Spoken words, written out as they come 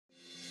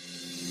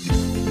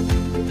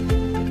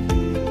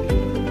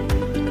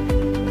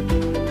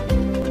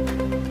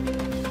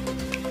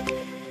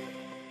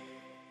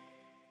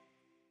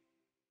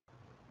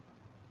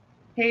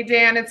Hey,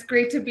 Dan, it's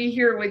great to be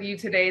here with you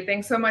today.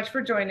 Thanks so much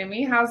for joining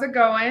me. How's it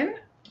going?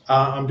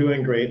 I'm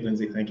doing great,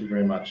 Lindsay. Thank you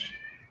very much.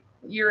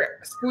 Your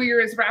school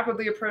year is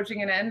rapidly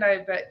approaching an end. I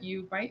bet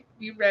you might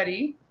be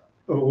ready.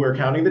 We're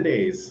counting the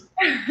days.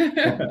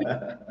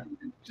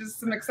 Just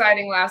some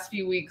exciting last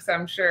few weeks,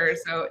 I'm sure.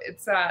 So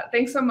it's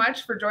thanks so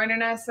much for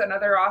joining us.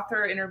 Another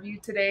author interview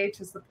today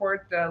to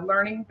support the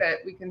learning that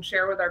we can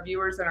share with our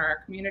viewers and our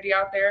community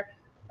out there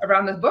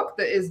around the book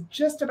that is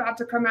just about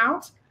to come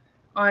out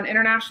on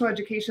international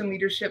education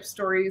leadership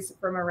stories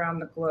from around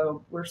the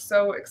globe. We're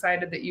so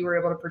excited that you were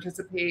able to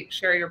participate,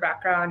 share your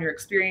background, your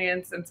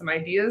experience, and some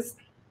ideas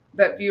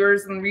that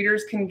viewers and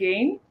readers can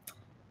gain.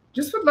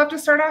 Just would love to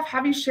start off,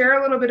 have you share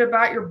a little bit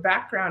about your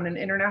background in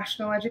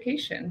international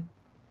education.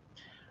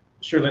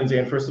 Sure, Lindsay.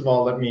 And first of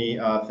all, let me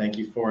thank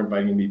you for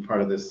inviting me to be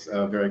part of this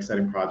very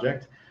exciting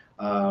project.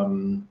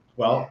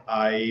 Well,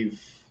 I've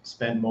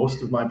spent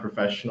most of my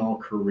professional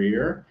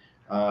career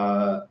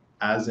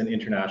as an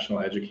international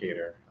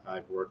educator.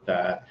 I've worked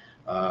at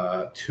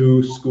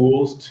two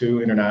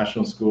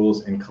international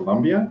schools in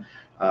Colombia.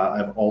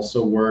 I've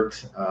also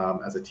worked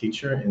as a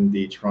teacher in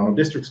the Toronto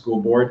District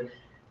School Board.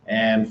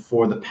 And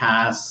for the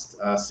past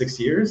 6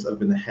 years, I've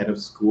been the head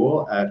of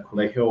school at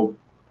Colegio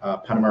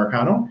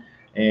Panamericano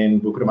in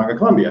Bucaramanga,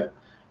 Colombia.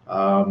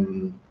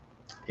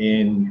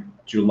 In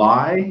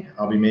July,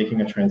 I'll be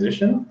making a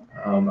transition.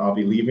 I'll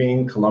be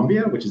leaving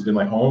Colombia, which has been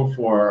my home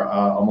for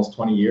almost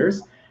 20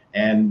 years,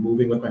 and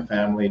moving with my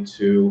family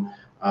to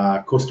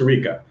Costa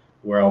Rica,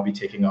 where I'll be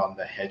taking on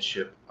the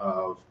headship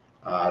of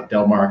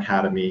Del Mar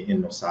Academy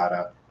in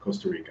Nosara,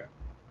 Costa Rica.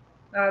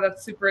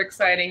 That's super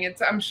exciting.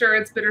 I'm sure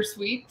it's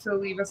bittersweet to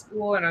leave a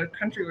school in a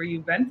country where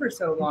you've been for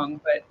so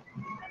long, but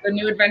the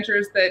new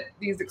adventures that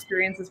these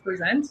experiences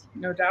present,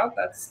 no doubt,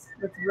 that's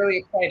really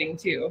exciting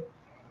too.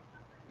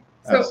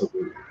 So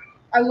Absolutely.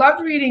 I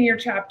loved reading your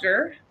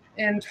chapter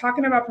and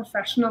talking about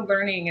professional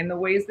learning and the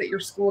ways that your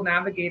school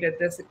navigated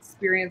this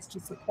experience to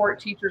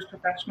support teachers'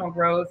 professional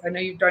growth. I know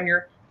you've done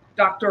your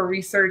doctoral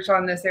research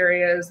on this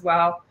area as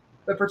well,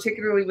 but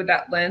particularly with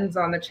that lens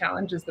on the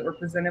challenges that were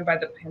presented by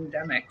the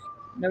pandemic.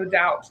 No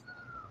doubt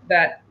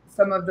that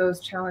some of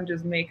those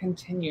challenges may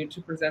continue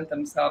to present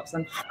themselves,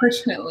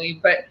 unfortunately.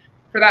 But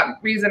for that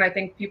reason, I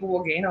think people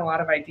will gain a lot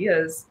of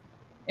ideas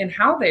in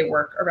how they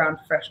work around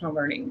professional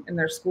learning in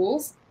their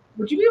schools.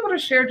 Would you be able to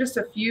share just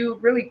a few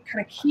really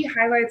kind of key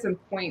highlights and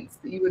points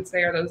that you would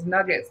say are those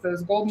nuggets,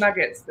 those gold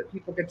nuggets that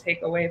people could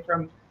take away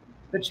from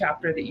the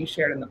chapter that you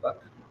shared in the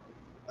book?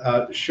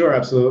 Sure,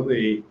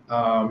 absolutely.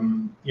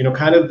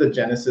 Kind of the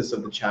genesis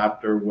of the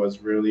chapter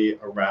was really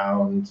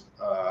around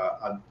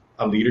a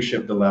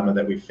leadership dilemma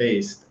that we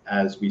faced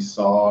as we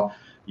saw,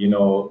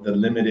 the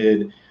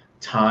limited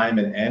time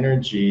and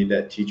energy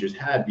that teachers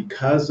had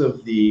because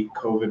of the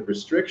COVID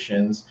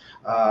restrictions,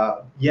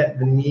 yet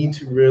the need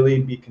to really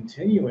be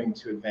continuing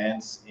to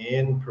advance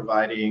in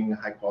providing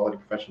high quality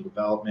professional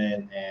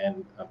development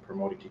and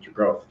promoting teacher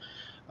growth.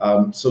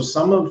 So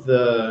some of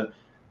the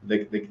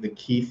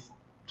key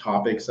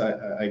topics,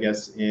 I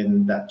guess,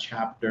 in that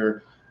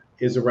chapter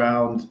is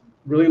around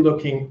really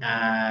looking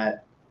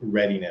at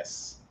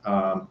readiness,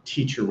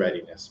 teacher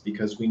readiness,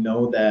 because we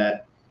know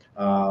that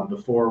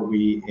before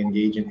we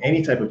engage in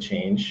any type of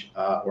change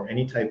or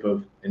any type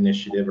of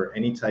initiative or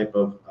any type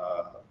of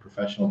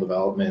professional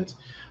development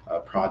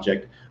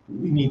project,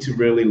 we need to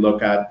really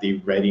look at the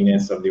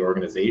readiness of the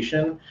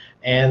organization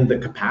and the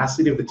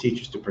capacity of the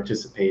teachers to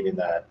participate in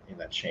that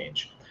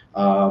change.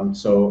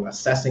 So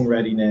assessing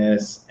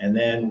readiness, and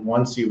then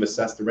once you've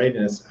assessed the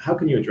readiness, how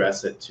can you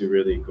address it to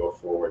really go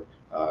forward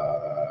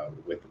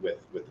with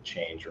the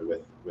change or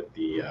with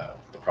the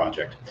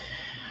project?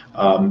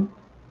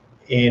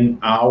 In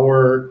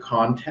our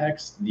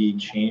context, the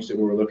change that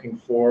we were looking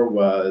for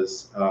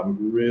was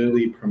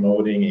really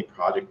promoting a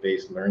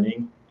project-based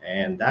learning,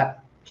 and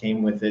that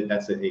came with it.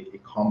 That's a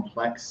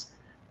complex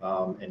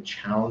and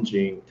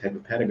challenging type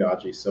of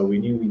pedagogy. So we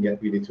knew we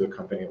needed to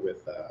accompany it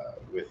with a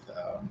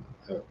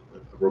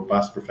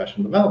robust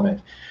professional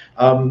development.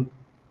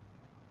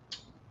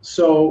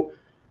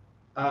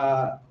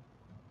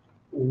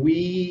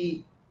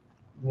 We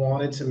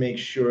wanted to make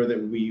sure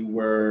that we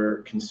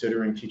were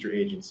considering teacher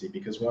agency,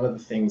 because one of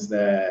the things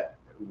that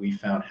we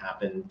found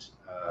happened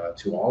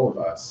to all of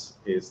us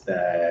is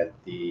that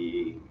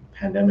the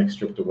pandemic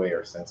stripped away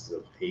our sense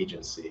of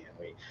agency,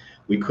 and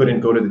we couldn't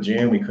go to the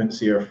gym, we couldn't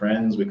see our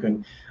friends, we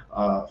couldn't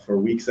for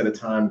weeks at a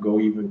time go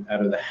even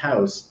out of the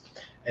house.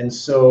 And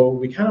so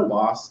we kind of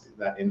lost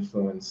that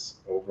influence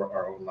over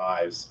our own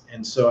lives.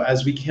 And so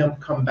as we can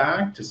come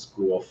back to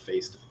school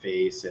face to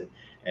face and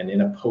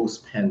in a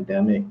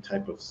post-pandemic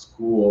type of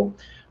school,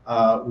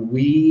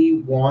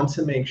 we want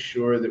to make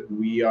sure that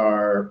we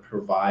are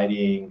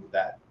providing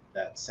that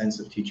sense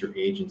of teacher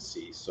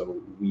agency.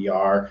 So we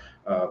are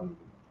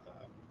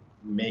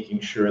making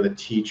sure that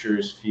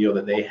teachers feel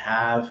that they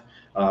have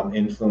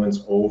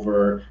influence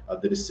over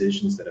the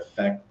decisions that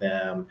affect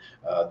them,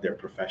 their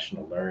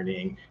professional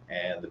learning,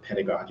 and the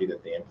pedagogy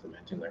that they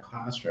implement in their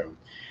classroom.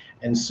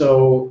 And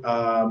so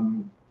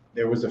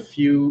there was a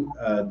few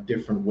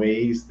different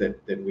ways that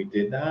we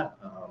did that.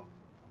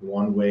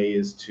 One way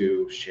is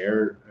to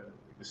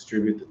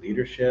distribute the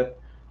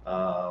leadership,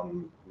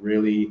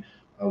 really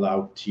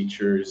allow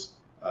teachers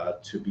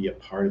to be a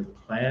part of the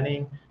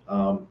planning,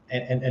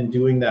 and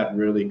doing that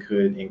really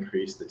could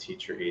increase the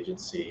teacher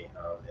agency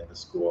in the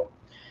school.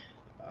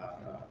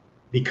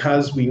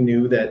 Because we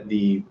knew that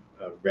the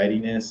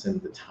readiness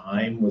and the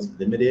time was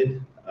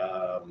limited,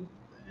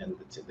 and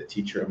the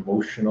teacher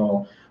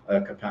emotional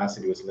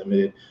capacity was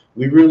limited,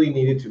 we really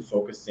needed to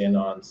focus in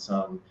on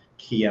some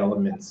key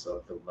elements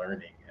of the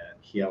learning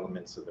and key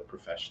elements of the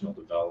professional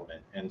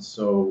development. And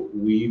so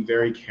we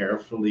very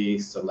carefully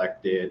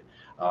selected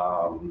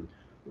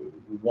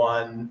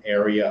one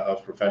area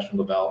of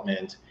professional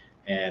development,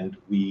 and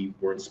we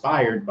were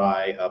inspired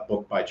by a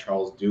book by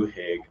Charles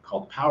Duhigg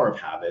called The Power of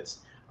Habits,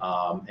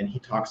 and he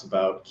talks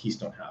about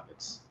keystone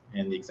habits.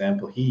 And the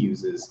example he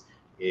uses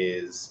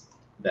is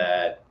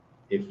that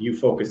if you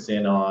focus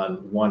in on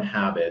one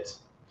habit,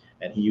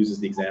 and he uses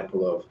the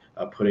example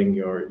of putting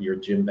your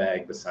gym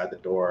bag beside the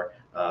door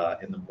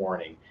in the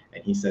morning,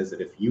 and he says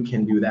that if you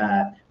can do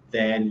that,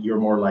 then you're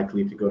more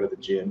likely to go to the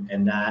gym,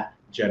 and that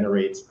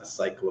generates a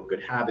cycle of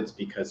good habits,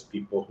 because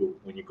people who,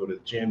 when you go to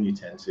the gym, you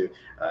tend to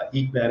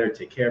eat better,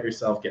 take care of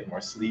yourself, get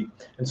more sleep,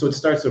 and so it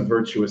starts a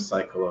virtuous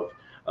cycle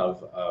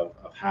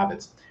of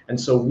habits. And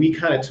so we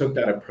kind of took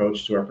that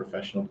approach to our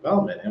professional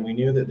development, and we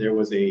knew that there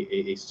was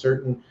a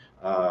certain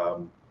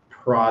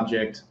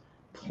project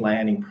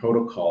planning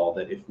protocol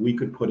that if we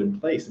could put in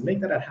place and make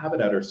that a habit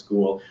at our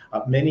school,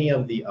 many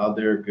of the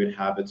other good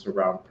habits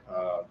around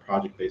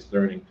project-based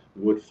learning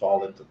would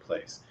fall into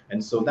place.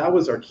 And so that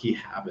was our key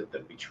habit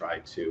that we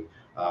tried to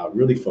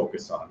really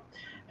focus on.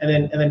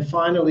 And then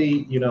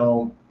finally, you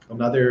know,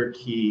 another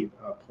key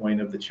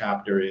point of the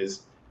chapter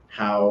is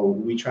how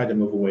we tried to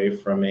move away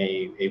from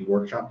a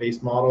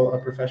workshop-based model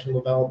of professional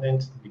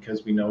development,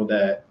 because we know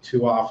that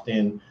too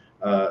often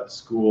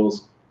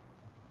schools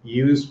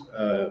use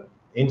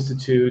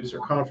institutes or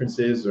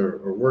conferences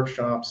or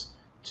workshops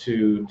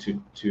to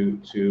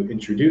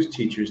introduce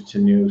teachers to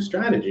new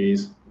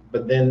strategies,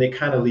 but then they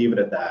kind of leave it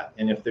at that.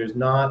 And if there's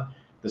not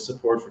the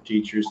support for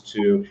teachers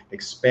to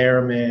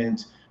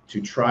experiment, to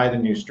try the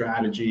new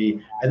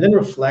strategy, and then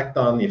reflect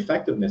on the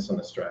effectiveness on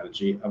the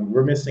strategy,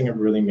 we're missing a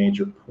really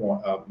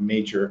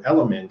major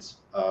element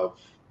of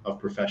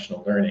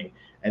professional learning,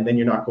 and then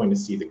you're not going to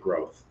see the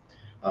growth.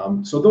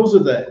 So those are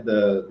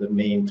the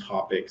main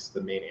topics,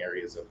 the main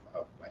areas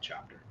of my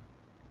chapter.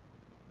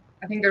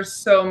 I think there's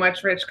so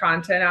much rich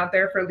content out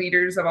there for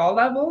leaders of all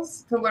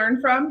levels to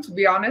learn from, to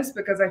be honest,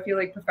 because I feel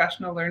like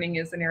professional learning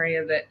is an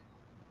area that,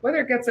 whether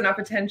it gets enough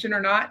attention or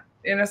not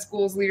in a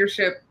school's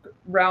leadership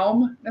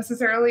realm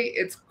necessarily,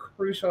 it's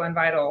crucial and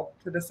vital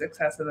to the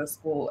success of the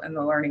school and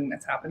the learning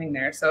that's happening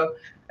there. So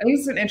I think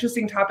it's an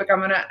interesting topic. I'm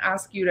going to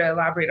ask you to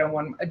elaborate on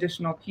one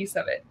additional piece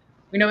of it.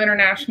 We know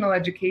international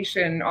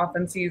education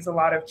often sees a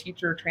lot of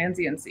teacher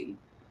transiency.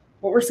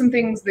 What were some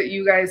things that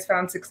you guys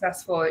found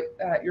successful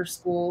at your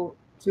school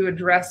to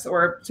address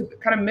or to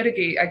kind of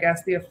mitigate, I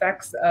guess, the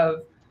effects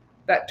of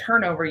that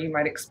turnover you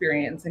might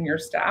experience in your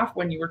staff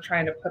when you were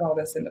trying to put all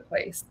this into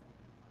place?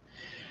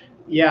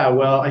 Yeah,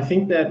 well, I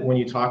think that when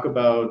you talk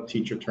about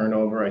teacher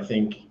turnover, I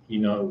think, you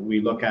know, we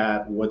look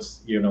at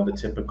what's, you know, the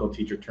typical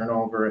teacher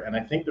turnover. And I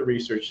think the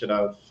research that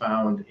I've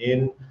found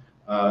in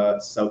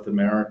South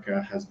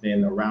America has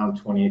been around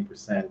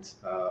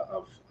 28%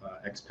 of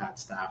expat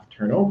staff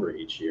turnover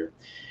each year.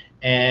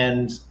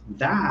 And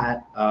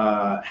that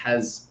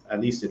has,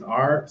 at least in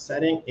our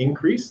setting,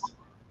 increased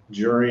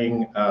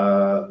during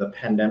the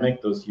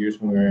pandemic, those years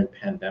when we were in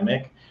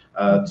pandemic,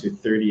 to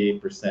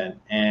 38%.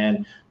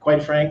 And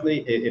quite frankly,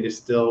 it has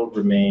still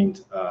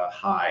remained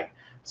high.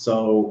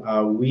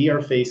 So we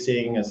are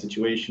facing a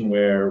situation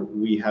where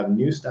we have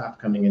new staff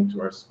coming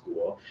into our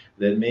school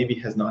that maybe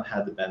has not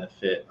had the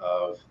benefit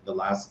of the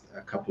last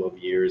couple of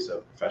years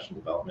of professional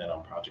development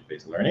on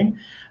project-based learning.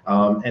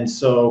 And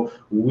so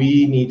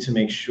we need to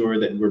make sure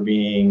that we're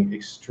being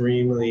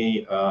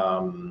extremely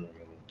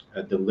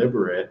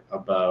deliberate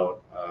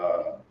about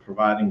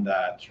providing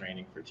that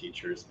training for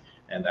teachers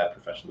and that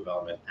professional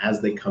development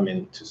as they come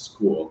into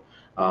school.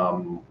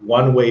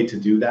 One way to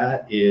do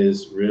that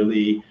is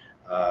really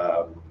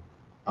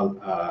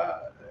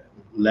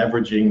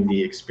leveraging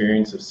the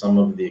experience of some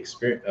of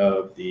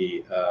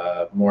the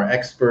more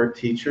expert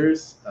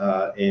teachers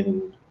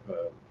in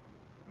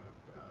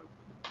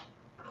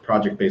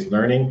project-based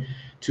learning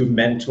to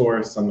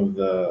mentor some of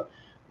the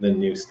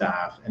new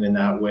staff. And in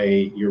that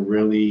way, you're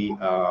really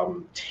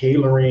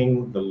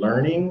tailoring the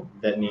learning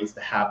that needs to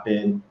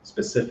happen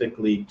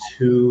specifically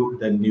to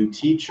the new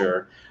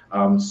teacher,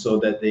 so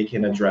that they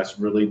can address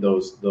really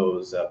those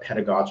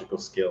pedagogical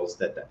skills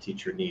that that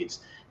teacher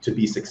needs to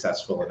be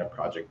successful in a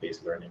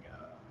project-based learning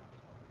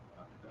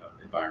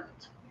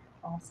environment.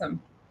 Awesome.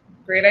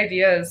 Great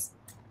ideas.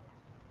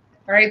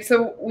 All right,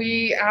 so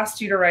we asked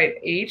you to write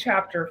a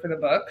chapter for the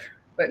book,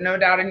 but no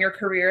doubt in your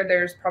career,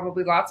 there's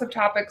probably lots of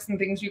topics and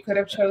things you could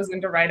have chosen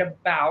to write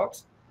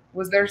about.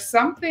 Was there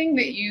something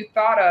that you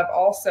thought of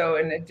also,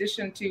 in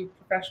addition to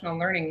professional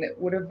learning, that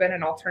would have been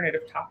an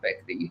alternative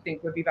topic that you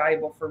think would be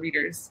valuable for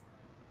readers?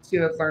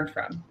 to have learned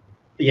from?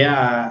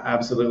 Yeah,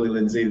 absolutely,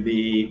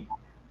 Lindsay.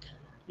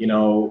 You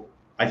know,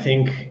 I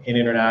think in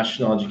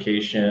international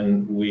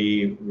education,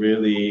 we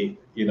really,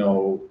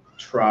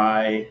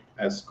 try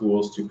as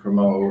schools to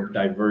promote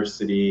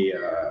diversity,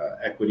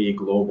 equity,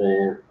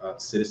 global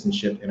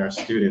citizenship in our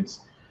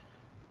students.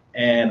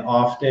 And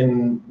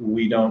often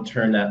we don't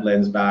turn that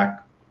lens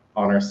back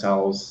on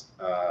ourselves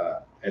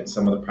and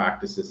some of the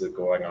practices that are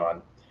going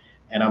on.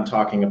 And I'm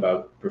talking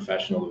about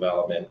professional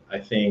development. I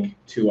think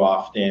too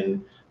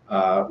often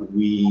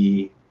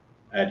we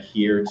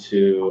adhere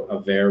to a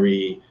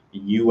very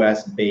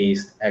US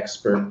based,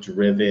 expert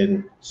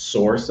driven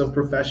source of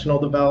professional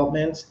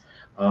development.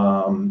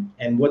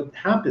 And what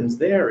happens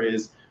there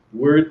is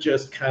we're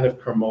just kind of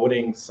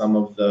promoting some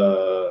of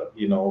the,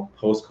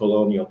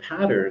 post-colonial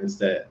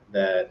patterns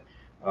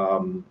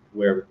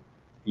where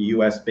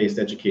US-based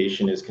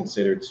education is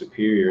considered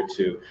superior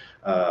to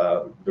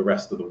the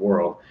rest of the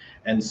world.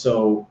 And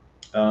so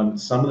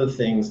some of the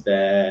things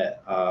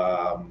that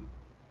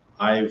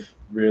I've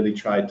really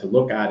tried to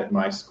look at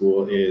my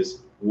school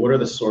is what are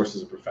the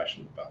sources of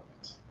professional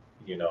development,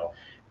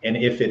 and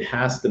if it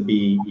has to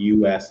be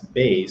US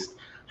based,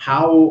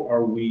 how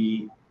are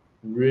we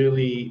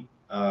really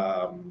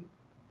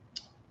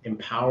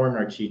empowering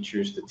our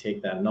teachers to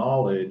take that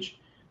knowledge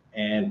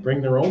and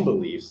bring their own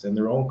beliefs and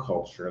their own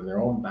culture and their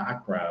own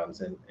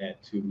backgrounds and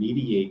to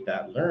mediate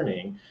that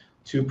learning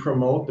to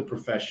promote the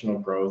professional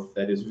growth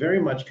that is very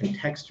much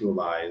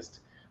contextualized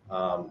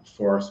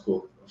for our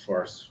school,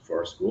 for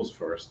our schools,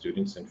 for our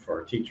students, and for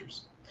our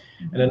teachers.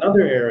 And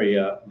another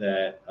area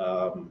that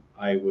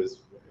I was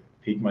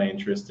piqued my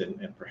interest in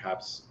and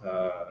perhaps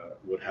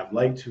would have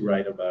liked to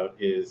write about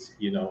is,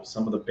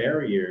 some of the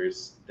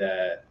barriers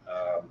that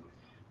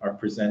are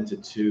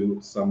presented to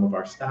some of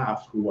our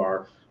staff who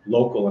are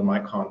local, in my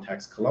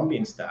context,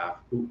 Colombian staff,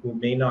 who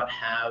may not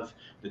have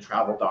the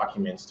travel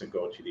documents to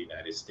go to the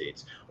United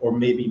States, or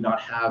maybe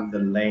not have the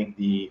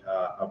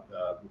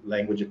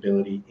language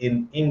ability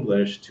in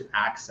English to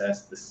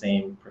access the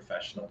same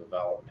professional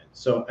development.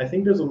 So I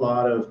think there's a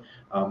lot of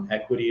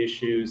equity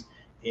issues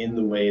in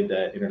the way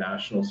that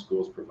international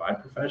schools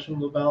provide professional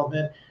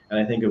development. And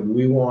I think if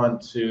we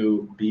want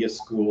to be a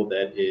school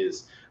that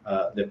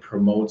that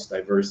promotes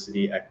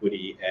diversity,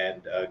 equity,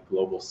 and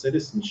global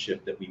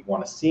citizenship that we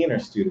want to see in our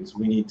students,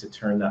 we need to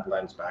turn that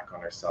lens back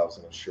on ourselves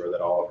and ensure that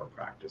all of our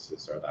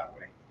practices are that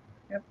way.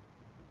 Yep.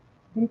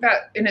 I think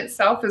that in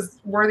itself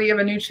is worthy of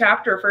a new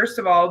chapter, first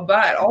of all,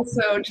 but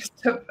also just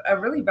a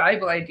really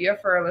valuable idea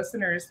for our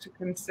listeners to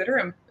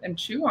consider and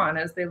chew on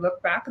as they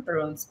look back at their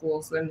own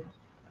schools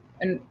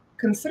and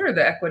consider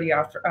the equity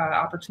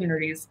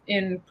opportunities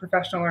in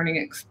professional learning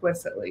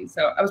explicitly.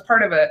 So I was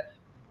part of a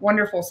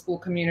wonderful school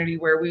community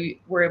where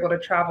we were able to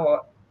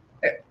travel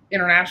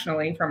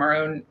internationally from our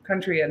own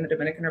country in the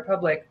Dominican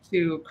Republic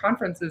to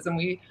conferences, and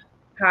we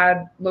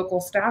had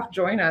local staff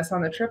join us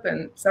on the trip,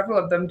 and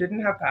several of them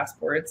didn't have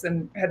passports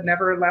and had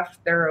never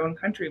left their own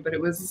country, but it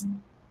was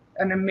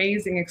an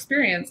amazing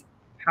experience.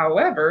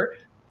 However,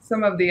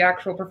 some of the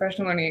actual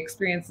professional learning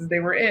experiences they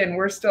were in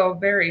were still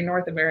very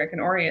North American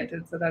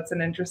oriented. So that's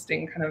an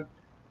interesting kind of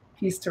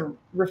piece to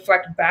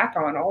reflect back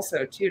on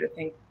also too, to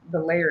think the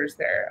layers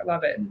there. I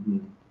love it. Mm-hmm.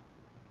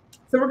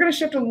 So we're going to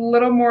shift a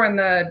little more in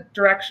the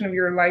direction of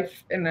your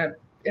life in the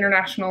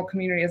international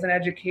community as an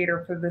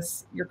educator for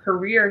your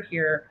career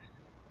here.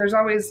 There's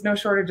always no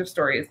shortage of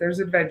stories. There's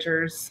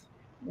adventures,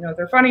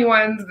 they're funny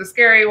ones, the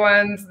scary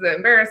ones, the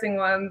embarrassing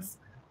ones,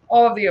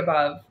 all of the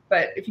above.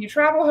 But if you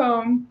travel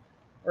home,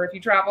 or if you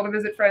travel to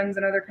visit friends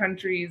in other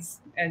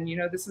countries, and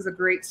this is a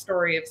great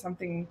story of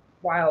something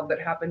wild that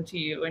happened to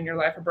you in your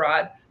life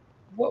abroad,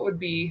 what would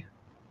be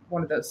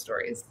one of those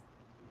stories?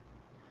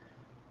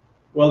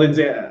 Well,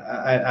 Lindsay,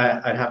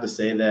 I'd have to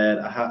say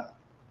that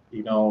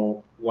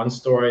one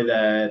story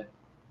that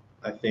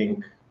I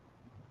think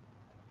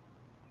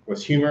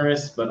was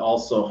humorous but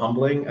also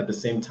humbling at the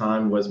same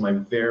time was my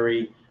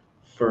very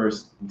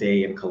first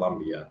day in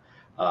Colombia.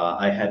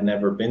 I had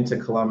never been to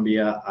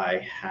Colombia.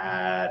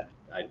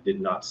 I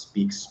did not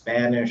speak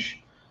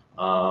Spanish.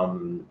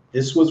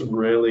 This was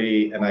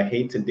really, and I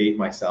hate to date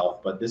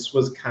myself, but this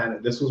was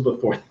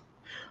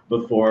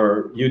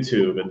before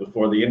YouTube and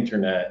before the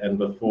internet and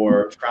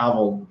before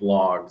travel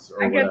blogs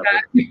or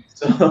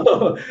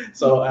whatever.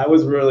 So I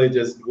was really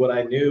what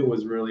I knew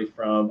was really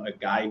from a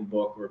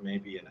guidebook or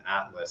maybe an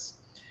atlas.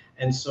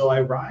 And so I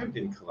arrived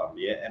in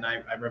Colombia, and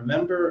I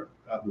remember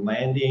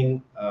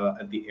landing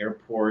at the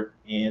airport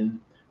in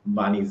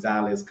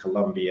Manizales,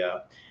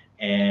 Colombia,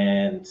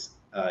 and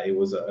it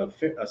was a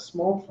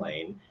small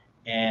plane,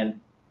 and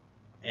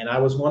I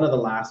was one of the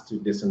last to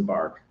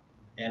disembark.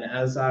 And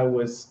as I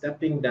was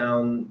stepping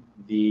down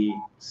the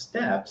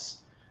steps,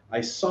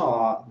 I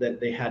saw that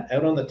they had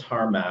out on the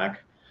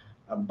tarmac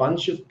a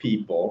bunch of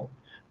people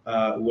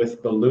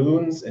with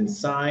balloons and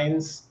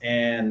signs,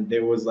 and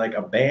there was like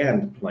a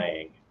band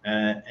playing.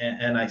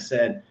 And I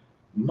said,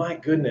 my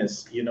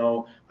goodness,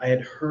 I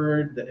had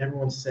heard that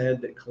everyone said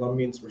that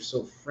Colombians were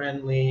so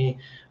friendly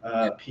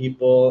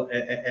people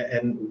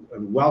and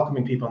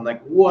welcoming people. I'm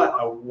like, what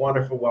a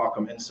wonderful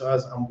welcome. And so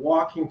as I'm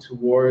walking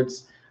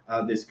towards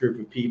this group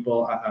of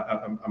people,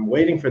 I'm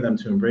waiting for them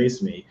to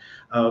embrace me,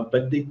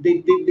 but they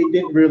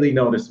didn't really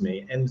notice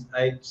me. And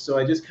so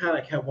I just kind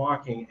of kept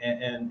walking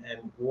and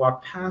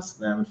walked past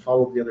them and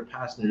followed the other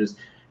passengers.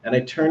 And I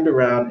turned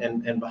around,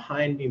 and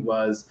behind me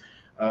was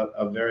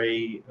a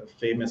very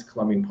famous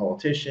Colombian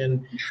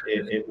politician.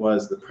 It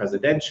was the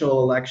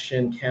presidential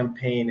election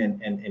campaign,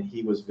 and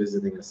he was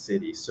visiting the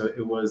city. So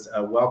it was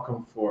a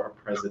welcome for a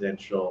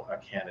presidential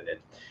candidate.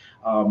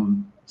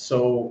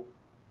 So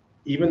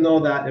even though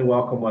that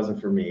welcome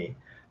wasn't for me,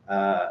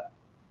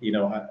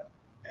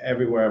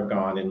 everywhere I've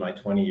gone in my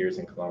 20 years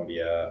in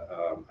Colombia,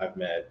 I've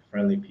met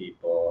friendly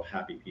people,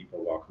 happy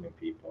people, welcoming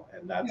people,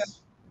 and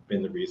that's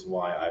been the reason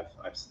why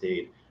I've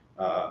stayed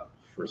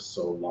for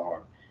so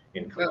long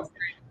in Colombia.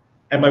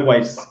 And my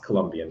wife's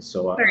Colombian,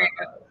 so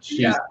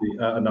she's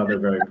another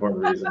very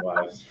important reason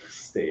why I've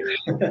stayed.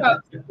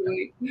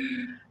 Absolutely.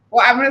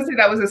 Well, I'm going to say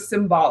that was a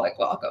symbolic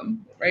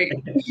welcome, right?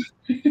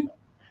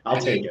 I'll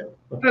take it.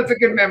 That's a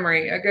good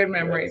memory,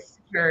 yes.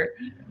 For sure.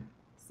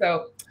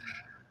 So,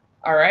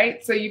 all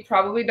right. So you've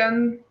probably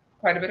done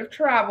quite a bit of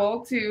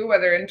travel too,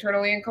 whether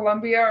internally in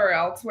Colombia or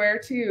elsewhere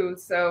too.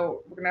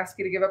 So we're going to ask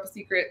you to give up a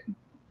secret.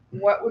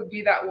 What would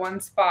be that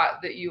one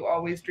spot that you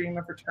always dream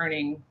of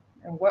returning?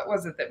 And what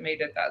was it that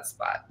made it that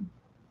spot?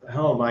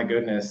 Oh my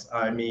goodness.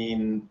 I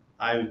mean,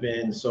 I've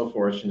been so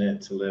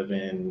fortunate to live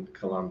in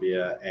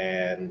Colombia,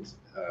 and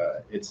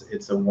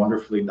it's a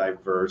wonderfully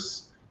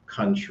diverse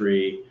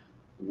country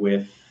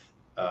with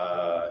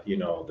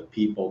the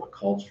people, the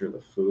culture,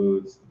 the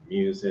foods, the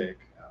music,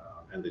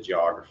 and the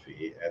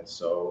geography. And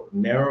so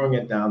narrowing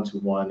it down to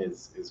one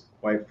is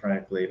quite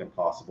frankly an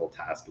impossible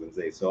task,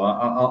 Lindsay. So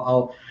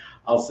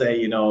I'll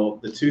say,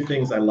 the two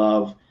things I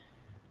love: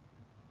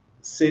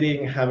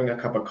 sitting, having a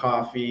cup of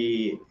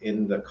coffee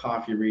in the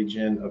coffee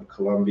region of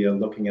Colombia,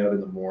 looking out in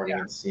the morning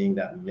and seeing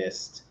that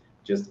mist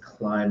just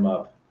climb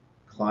up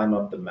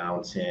the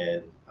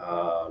mountain.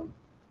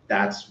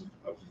 That's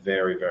a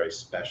very, very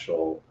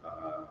special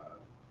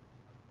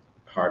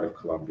part of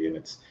Colombia, and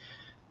it's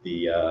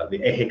the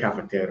Eje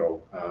Cafetero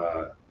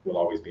will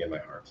always be in my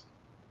heart.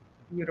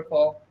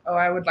 Beautiful. Oh,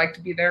 I would like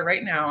to be there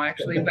right now,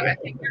 actually. But I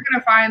think you're going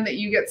to find that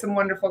you get some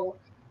wonderful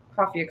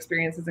coffee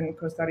experiences in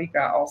Costa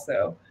Rica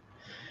also.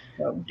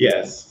 So,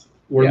 yes,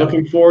 we're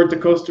looking forward to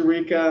Costa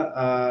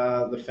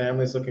Rica. The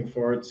family's looking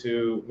forward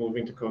to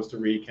moving to Costa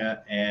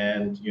Rica,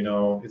 and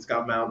it's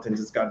got mountains,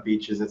 it's got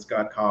beaches, it's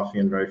got coffee,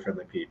 and very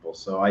friendly people.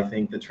 So I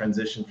think the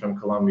transition from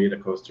Colombia to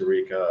Costa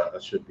Rica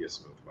should be a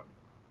smooth one.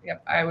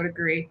 Yep, I would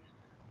agree.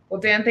 Well,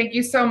 Dan, thank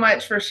you so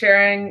much for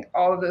sharing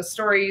all of those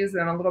stories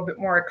and a little bit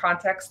more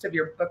context of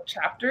your book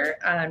chapter.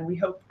 And we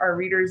hope our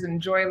readers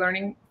enjoy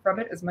learning from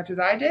it as much as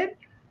I did.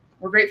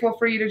 We're grateful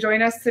for you to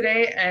join us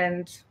today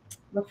and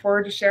look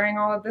forward to sharing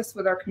all of this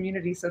with our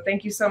community. So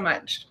thank you so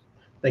much.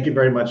 Thank you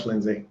very much,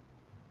 Lindsay.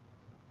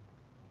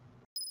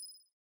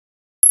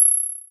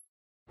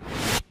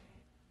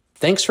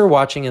 Thanks for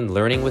watching and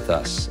learning with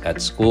us at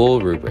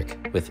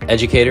SchoolRubric with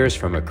educators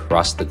from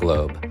across the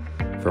globe.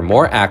 For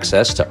more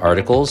access to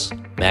articles,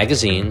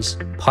 magazines,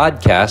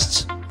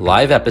 podcasts,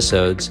 live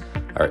episodes,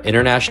 our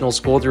international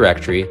school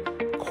directory,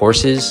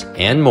 courses,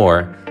 and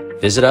more,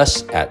 visit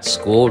us at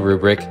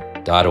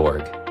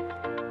schoolrubric.org.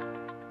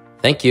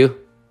 Thank you.